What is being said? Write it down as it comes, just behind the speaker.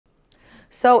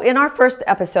So in our first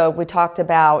episode, we talked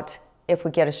about if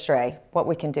we get a stray, what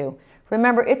we can do.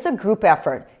 Remember, it's a group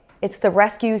effort. It's the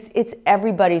rescues, it's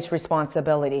everybody's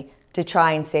responsibility to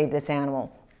try and save this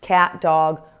animal. Cat,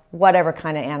 dog, whatever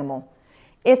kind of animal.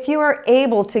 If you are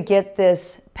able to get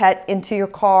this pet into your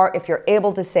car, if you're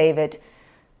able to save it,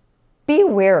 be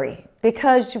wary,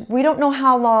 because we don't know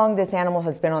how long this animal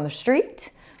has been on the street.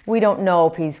 We don't know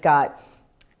if he's got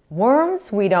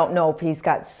worms. We don't know if he's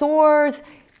got sores,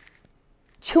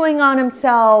 chewing on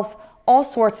himself, all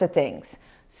sorts of things.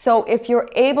 So if you're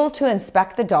able to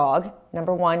inspect the dog,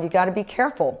 number one, you got to be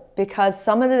careful, because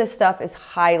some of this stuff is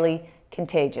highly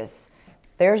contagious.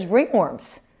 There's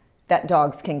ringworms that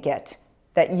dogs can get,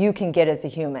 that you can get as a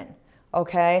human,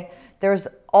 okay? There's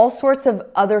all sorts of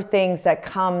other things that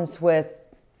comes with,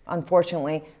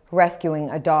 unfortunately,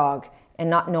 rescuing a dog and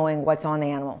not knowing what's on the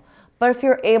animal. But if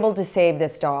you're able to save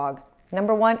this dog,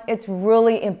 number one, it's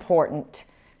really important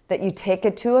that you take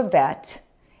it to a vet.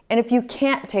 And if you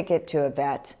can't take it to a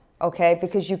vet, okay,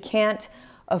 because you can't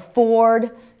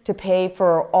afford to pay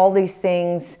for all these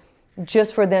things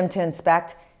just for them to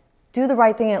inspect, do the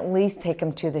right thing, at least take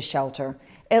them to the shelter.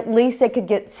 At least they could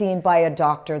get seen by a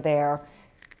doctor there.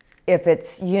 If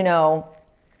it's, you know,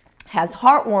 has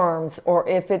heartworms, or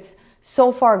if it's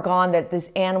so far gone that this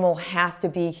animal has to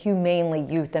be humanely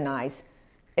euthanized,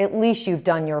 at least you've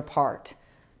done your part.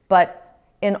 But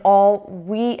in all,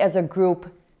 we as a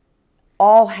group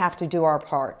all have to do our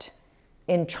part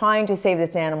in trying to save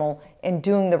this animal and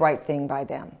doing the right thing by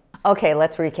them. Okay,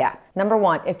 let's recap. Number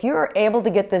one, if you're able to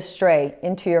get this stray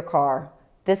into your car,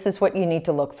 this is what you need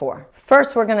to look for.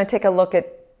 First, we're going to take a look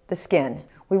at the skin.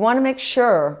 We want to make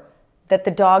sure that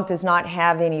the dog does not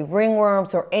have any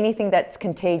ringworms or anything that's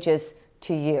contagious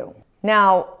to you.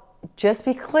 Now, just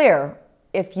be clear,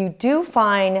 if you do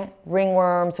find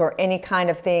ringworms or any kind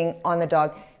of thing on the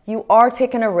dog, you are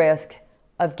taking a risk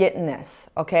of getting this,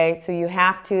 okay? So you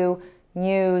have to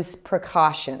use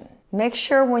precaution. Make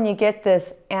sure when you get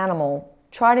this animal,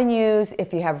 try to use,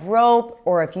 if you have rope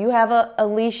or if you have a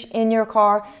leash in your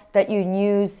car, that you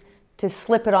use to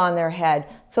slip it on their head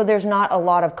so there's not a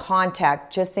lot of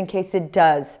contact, just in case it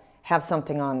does have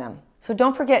something on them. So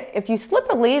don't forget, if you slip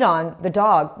a lead on the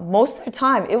dog, most of the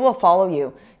time it will follow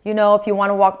you. You know, if you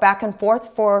want to walk back and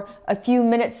forth for a few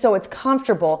minutes so it's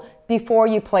comfortable before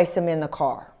you place them in the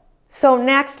car. So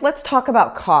next, let's talk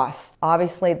about costs.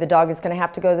 Obviously, the dog is going to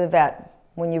have to go to the vet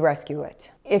when you rescue it.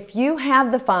 If you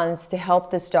have the funds to help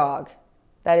this dog,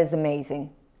 that is amazing.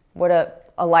 What a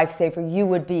lifesaver you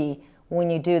would be when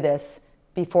you do this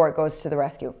before it goes to the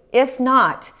rescue. If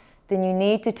not, then you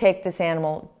need to take this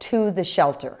animal to the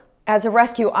shelter. As a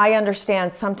rescue, I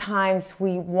understand sometimes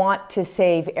we want to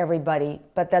save everybody,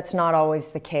 but that's not always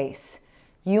the case.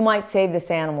 You might save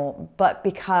this animal, but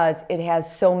because it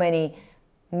has so many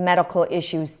medical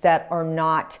issues that are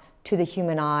not to the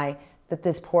human eye, that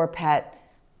this poor pet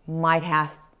might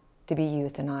have to be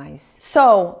euthanized.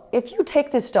 So if you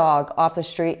take this dog off the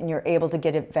street and you're able to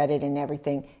get it vetted and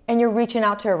everything, and you're reaching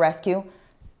out to a rescue,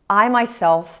 I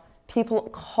myself, people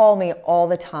call me all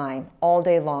the time, all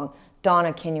day long,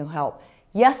 Donna, can you help?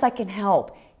 Yes, I can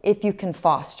help if you can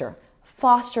foster.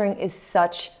 Fostering is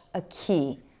such a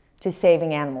key to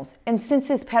saving animals. And since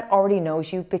this pet already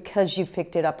knows you because you've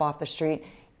picked it up off the street,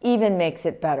 even makes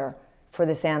it better for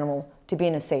this animal to be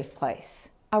in a safe place.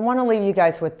 I want to leave you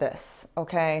guys with this,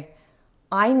 okay?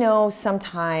 I know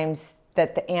sometimes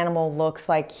that the animal looks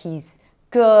like he's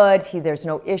good, there's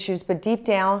no issues, but deep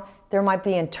down, there might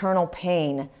be internal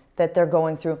pain that they're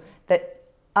going through that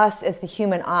us as the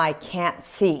human eye can't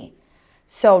see.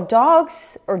 So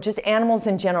dogs, or just animals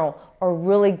in general, are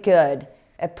really good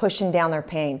at pushing down their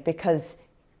pain because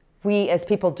we as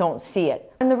people don't see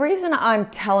it. And the reason I'm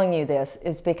telling you this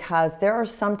is because there are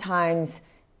sometimes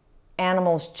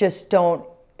animals just don't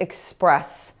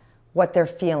express what they're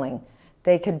feeling.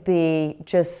 They could be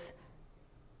just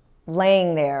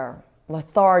laying there,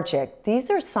 lethargic. These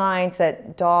are signs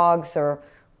that dogs are,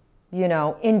 you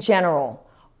know, in general,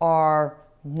 are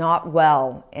not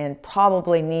well and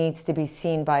probably needs to be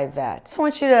seen by a vet. I just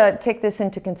want you to take this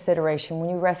into consideration.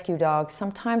 When you rescue dogs,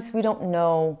 sometimes we don't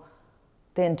know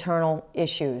the internal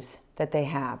issues that they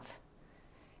have.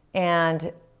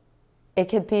 And it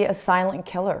could be a silent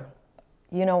killer.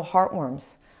 You know,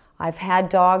 heartworms. I've had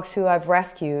dogs who I've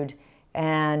rescued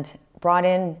and brought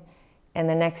in, and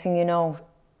the next thing you know,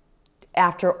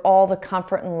 after all the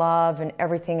comfort and love and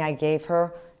everything I gave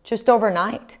her, just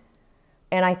overnight.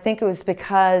 And I think it was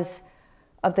because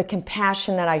of the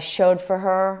compassion that I showed for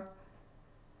her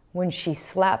when she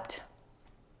slept.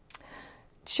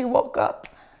 She woke up.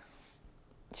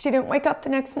 She didn't wake up the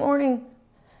next morning.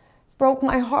 Broke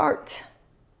my heart.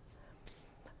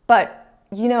 But,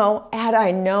 you know, had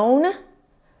I known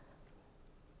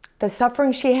the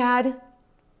suffering she had,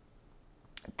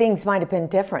 things might have been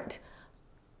different.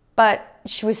 But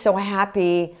she was so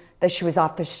happy that she was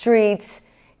off the streets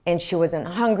and she wasn't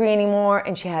hungry anymore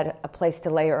and she had a place to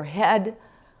lay her head.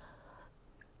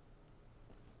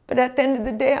 But at the end of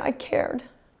the day, I cared.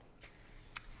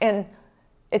 And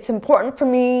it's important for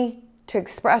me to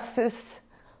express this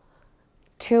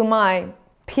to my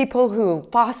people who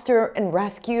foster and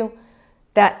rescue,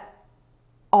 that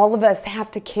all of us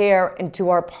have to care and do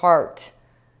our part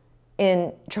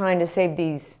in trying to save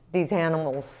these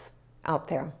animals out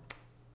there.